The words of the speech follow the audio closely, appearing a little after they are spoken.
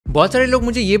बहुत सारे लोग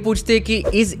मुझे ये पूछते हैं कि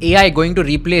is AI going to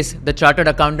replace the chartered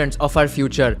accountants of our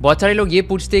future. बहुत सारे लोग ये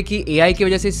पूछते हैं कि एआई की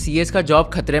वजह से सीएस का जॉब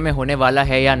खतरे में होने वाला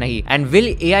है या नहीं, and will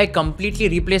AI completely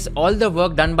replace all the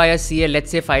work done by a CA,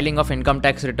 let's say filing of income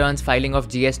tax returns, filing of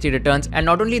GST returns, and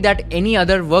not only that, any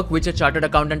other work which a chartered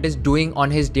accountant is doing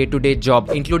on his day to day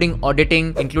job, including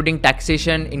auditing, including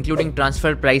taxation, including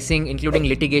transfer pricing,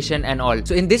 including litigation and all.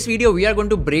 So in this video we are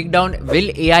going to break down will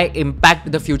AI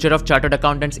impact the future of chartered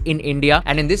accountants in India,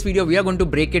 and in this video we are going to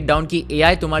break it down कि AI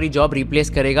तुम्हारी job replace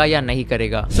करेगा या नहीं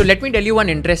करेगा. So let me tell you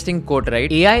one interesting quote,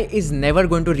 right? AI is never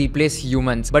going to replace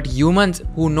humans, but humans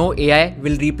who know AI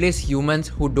will replace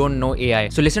humans who don't know AI.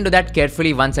 So listen to that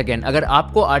carefully once again. अगर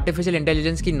आपको artificial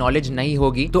intelligence की knowledge नहीं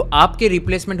होगी तो आपके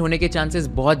replacement होने के chances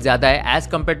बहुत ज्यादा है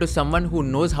as compared to someone who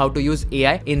knows how to use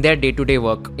AI in their day-to-day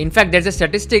work. In fact, there's a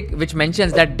statistic which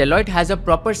mentions that Deloitte has a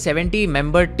proper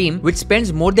 70-member team which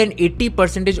spends more than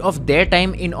 80% of their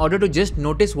time in order to just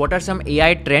notice what are some AI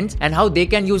trends and how they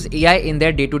can use AI in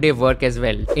their day-to-day work as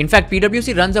well. In fact,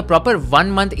 PwC runs a proper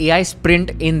 1-month AI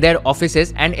sprint in their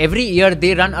offices, and every year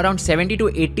they run around 70 to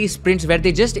 80 sprints where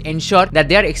they just ensure that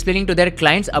they are explaining to their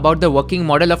clients about the working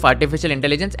model of artificial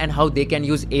intelligence and how they can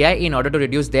use AI in order to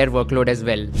reduce their workload as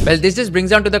well. Well, this just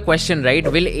brings down to the question,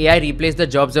 right? Will AI replace the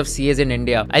jobs of CAs in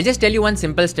India? I'll just tell you one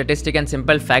simple statistic and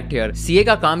simple fact here. CA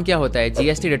का काम क्या होता है?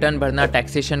 GST return भरना,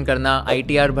 taxation करना,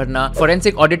 ITR भरना,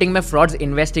 forensic auditing में frauds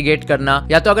investigate करना,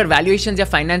 या तो अगर वैल्यूएशंस या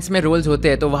फाइनेंस में रोल्स होते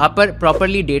हैं तो वहां पर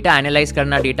प्रॉपर्ली डेटा एनालाइज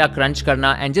करना, डेटा क्रंच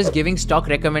करना, and just giving stock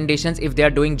recommendations if they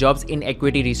are doing jobs in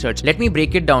equity research. Let me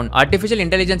break it down. Artificial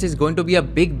intelligence is going to be a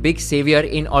big savior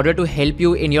in order to help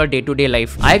you in your day-to-day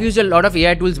life. I've used a lot of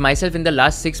AI tools myself in the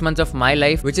last 6 months of my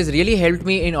life, which has really helped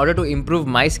me in order to improve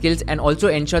my skills and also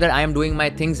ensure that I am doing my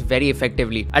things very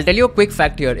effectively. I'll tell you a quick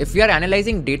fact here. If you are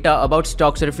analyzing data about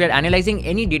stocks, or if you are analyzing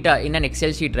any data in an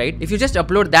Excel sheet, right? If you just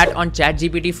upload that on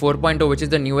ChatGPT 4.0, which is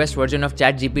the newest version of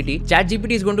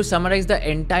ChatGPT is going to summarize the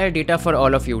entire data for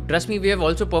all of you. Trust me, we have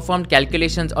also performed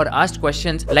calculations or asked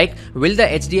questions like, will the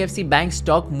HDFC Bank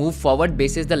stock move forward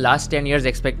basis the last 10 years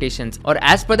expectations? Or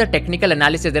as per the technical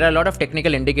analysis, there are a lot of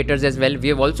technical indicators as well. We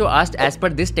have also asked, as per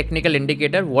this technical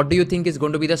indicator, what do you think is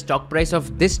going to be the stock price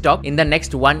of this stock in the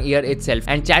next 1 year itself?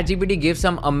 And ChatGPT gives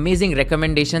some amazing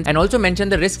recommendations and also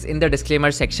mentioned the risks in the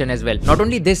disclaimer section as well. Not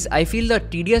only this, I feel the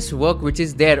tedious work which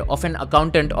is there of an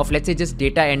accountant of, let's say, just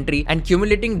data entry and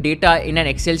accumulating data in an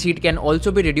Excel sheet can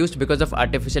also be reduced because of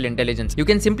artificial intelligence. You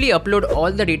can simply upload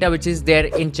all the data which is there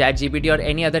in ChatGPT or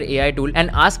any other AI tool and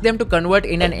ask them to convert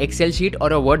in an Excel sheet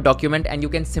or a Word document, and you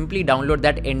can simply download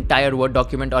that entire Word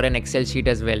document or an Excel sheet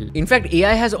as well. In fact,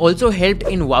 AI has also helped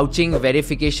in vouching,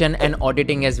 verification and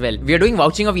auditing as well. We are doing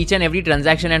vouching of each and every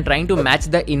transaction and trying to match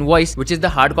the invoice, which is the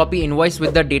hard copy invoice,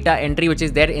 with the data entry which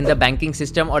is there in the banking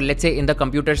system or let's say in the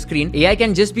computer screen. AI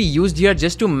can just be used here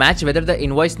just to match whether the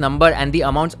invoice number and the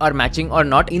amounts are matching or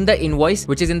not in the invoice,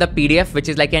 which is in the PDF, which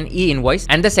is like an e-invoice,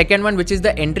 and the second one which is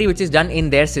the entry which is done in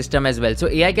their system as well. So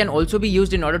AI can also be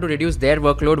used in order to reduce their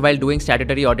workload while doing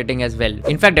statutory auditing as well.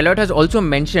 In fact, Deloitte has also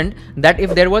mentioned that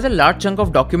if there was a large chunk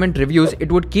of document reviews,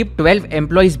 it would keep 12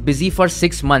 employees busy for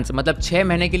 6 months. मतलब 6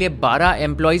 महीने के लिए 12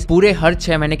 employees पूरे हर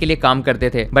 6 महीने के लिए काम करते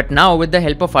थे. But now with the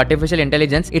help of artificial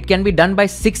intelligence, it can be done by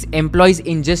 6 employees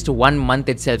in just 1 month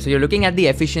itself. So you're looking at the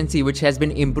efficiency which has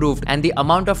been improved and the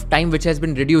amount of time which has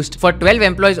been reduced for 12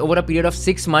 employees over a period of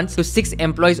 6 months to 6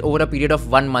 employees over a period of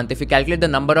 1 month. If you calculate the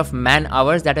number of man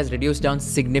hours, that has reduced down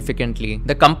significantly.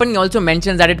 The company also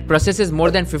mentions that it processes more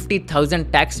than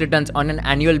 50,000 tax returns on an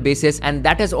annual basis, and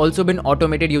that has also been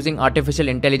automated using artificial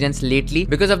intelligence lately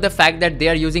because of the fact that they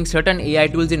are using certain AI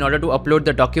tools in order to upload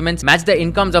the documents, match the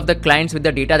incomes of the clients with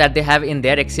the data that they have in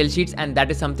their Excel sheets, and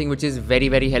that is something which is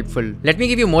very helpful. Let me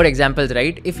give you more examples,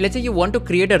 right? If let's say you want to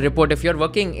create a report, if you're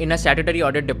working in a statutory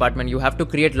audit department, you have to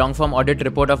create long form audit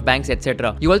report of banks,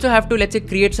 etc. You also have to, let's say,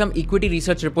 create some equity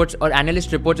research reports or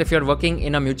analyst reports if you're working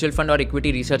in a mutual fund or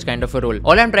equity research kind of a role.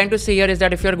 All I'm trying to say here is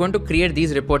that if you're going to create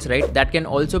these reports, right, that can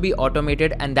also be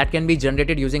automated and that can be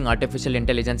generated using artificial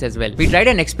intelligence as well. We tried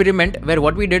an experiment where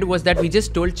what we did was that we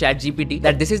just told ChatGPT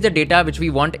that this is the data which we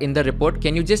want in the report.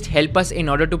 Can you just help us in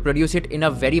order to produce it in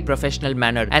a very professional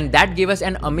manner? And that gave us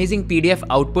an amazing PDF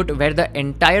output where the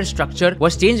entire structure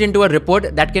was changed into a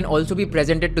report that can also be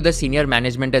presented to the senior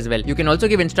management as well. You can also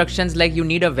give instructions like you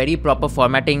need a very proper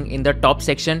formatting in the top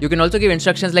section. You can also give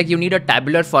instructions like you need a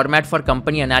tabular format for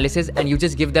company analysis, and you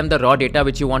just give them the raw data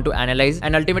which you want to analyze,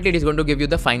 and ultimately it is going to give you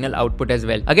the final output as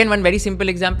well. Again, one very simple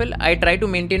example, I try to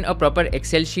maintain a proper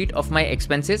Excel sheet of my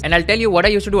expenses, and I'll tell you what I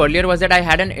used to do earlier was that I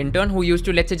had an intern who used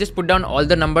to, let's say, just put down all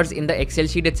the numbers in the Excel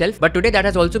sheet itself, but today that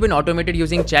has also been automated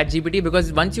using ChatGPT,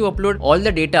 because once you upload all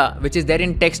the data which is there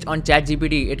in text on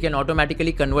ChatGPT, it can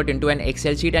automatically convert into an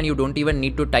Excel sheet and you don't even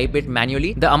need to type it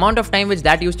manually. The amount of time which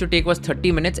that used to take was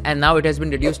 30 minutes and now it has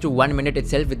been reduced to 1 minute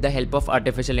itself with the help of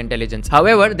artificial intelligence.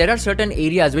 However, there are certain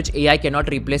areas which AI cannot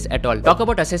replace at all. Talk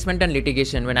about assessment and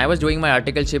litigation. When I was doing my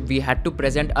articleship, we had to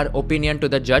present our opinion to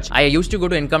the judge. I used to go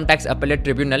to Income Tax Appellate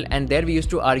Tribunal and there we used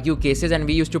to argue cases and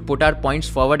we used to put our points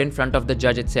forward in front of the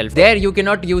judge itself. There you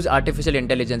cannot use artificial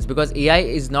intelligence because AI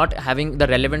is not having the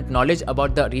relevant knowledge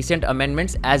about the recent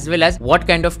amendments as well as what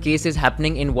kind of case is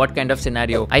happening in what kind of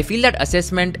scenario. I feel that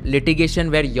assessment,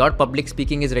 litigation where your public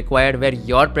speaking is required, where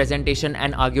your presentation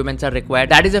and arguments are required,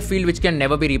 that is a field which can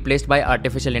never be replaced by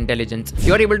artificial intelligence. If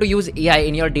you're able to use AI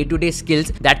in your day-to-day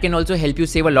skills, that can also help you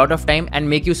save a lot of time and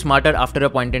make you smarter after a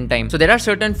point in time. So there are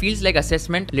certain fields like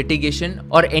assessment, litigation,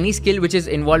 or any skill which is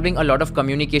involving a lot of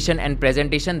communication and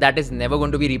presentation that is never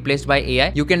going to be replaced by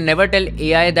AI. You can never tell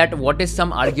AI that what is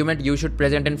some argument you should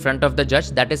present in front of the judge.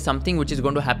 That is something which is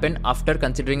going to happen after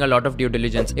considering a lot of due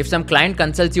diligence. If some client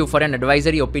consults you for an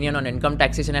advisory opinion on income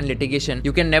taxation and litigation,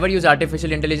 you can never use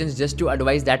artificial intelligence just to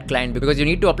advise that client because you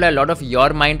need to apply a lot of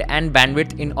your mind and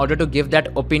bandwidth in order to give that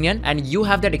opinion, and you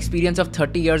have that experience of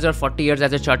 30 years or 40 years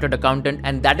as a chartered accountant,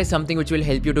 and that is something which will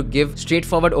help you to give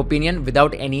straightforward opinion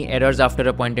without any errors after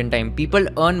a point in time. People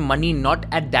earn money not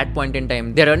at that point in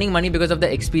time. They're earning money because of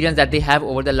the experience that they have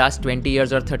over the last 20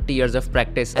 years or 30 years of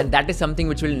practice, and that is something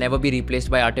which will never be replaced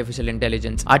by artificial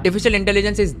intelligence. Artificial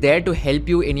intelligence is there to help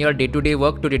you in your day-to-day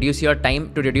work, to reduce your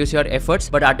time, to reduce your efforts,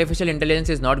 but artificial intelligence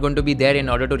is not going to be there in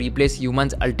order to replace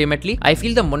humans ultimately. I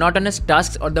feel the monotonous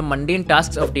tasks or the mundane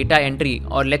tasks of data entry,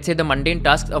 or let's say the mundane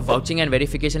tasks of vouching and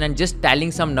verification and just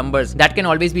tallying some numbers, that can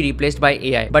always be replaced by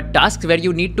AI. But tasks where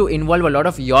you need to involve a lot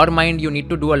of your mind, you need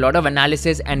to do a lot of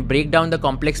analysis and break down the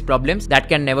complex problems, that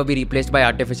can never be replaced by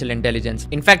artificial intelligence.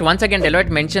 In fact, once again, Deloitte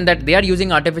mentioned that they are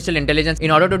using artificial intelligence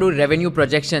in order to do revenue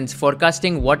projections,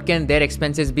 forecasting what can their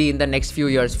expenses be in the next few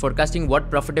years, forecasting what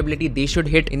profitability they should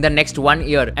hit in the next 1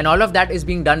 year, and all of that is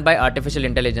being done by artificial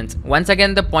intelligence. Once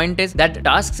again, the point is that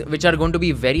tasks which are going to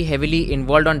be very heavily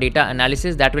involved on data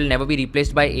analysis, that will never be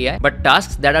replaced by AI, but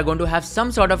tasks that are going to have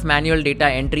some sort of manual data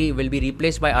entry will be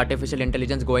replaced by artificial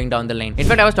intelligence going down the line. In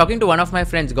fact, I was talking to one of my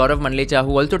friends, Gaurav Manlecha,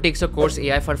 who also takes a course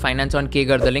AI for Finance on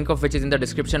KAGR, the link of which is in the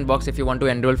description box if you want to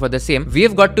enroll for the same. We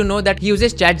have got to know that he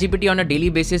uses ChatGPT on a daily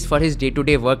basis for his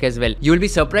day-to-day work as well. You will be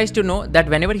surprised to know that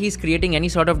whenever he's creating any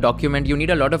sort of document, you need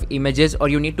a lot of images or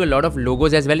you need a lot of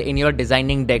logos as well in your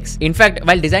designing decks. In fact,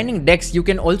 while designing decks, you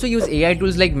can also use AI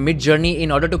tools like Midjourney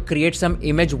in order to create some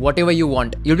image whatever you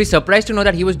want. You'll be surprised to know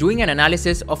that he was doing an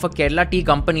analysis of a Kerala tea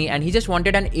company and he just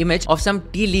wanted an image of some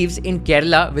tea leaves in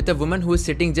Kerala with a woman who is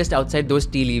sitting just outside those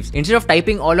tea leaves. Instead of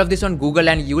typing all of this on Google,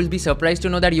 and you will be surprised to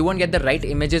know that you won't get the right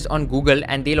images on Google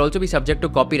and they'll also be subject to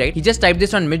copyright. He just typed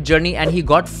this on Midjourney and he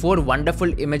got 4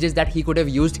 wonderful images that he could have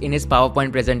used in his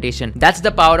PowerPoint presentation. That's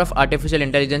the power of artificial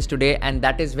intelligence today, and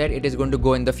that is where it is going to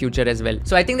go in the future as well.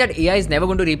 So I think that AI is never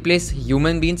going to replace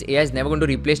human beings. AI is never going to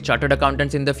replace chartered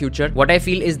accountants in the future. What I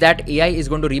feel is that AI is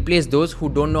going to replace those who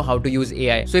don't know how to use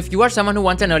AI. So if you are someone who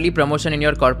wants an early promotion in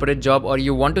your corporate job, or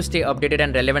you want to stay updated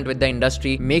and relevant with the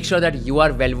industry, make sure that you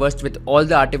are well versed with all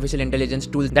the artificial intelligence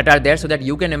tools that are there so that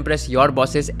you can impress your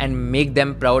bosses and make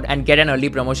them proud and get an early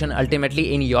promotion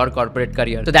ultimately in your corporate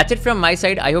career. So that's it from my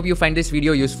side. I hope you find this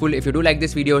video useful. If you do like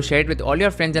this video, share it with all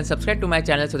your friends and subscribe to my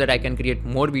channel so that I can create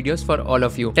more videos for all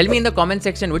of you. Tell me in the comment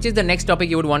section which is the next topic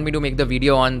you would want me to make the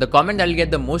video on. The comment that will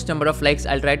get the most number of likes,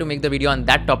 I'll try to make the video on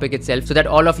that topic itself so that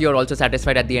all of you are also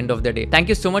satisfied at the end of the day. Thank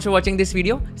you so much for watching this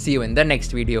video. See you in the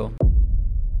next video.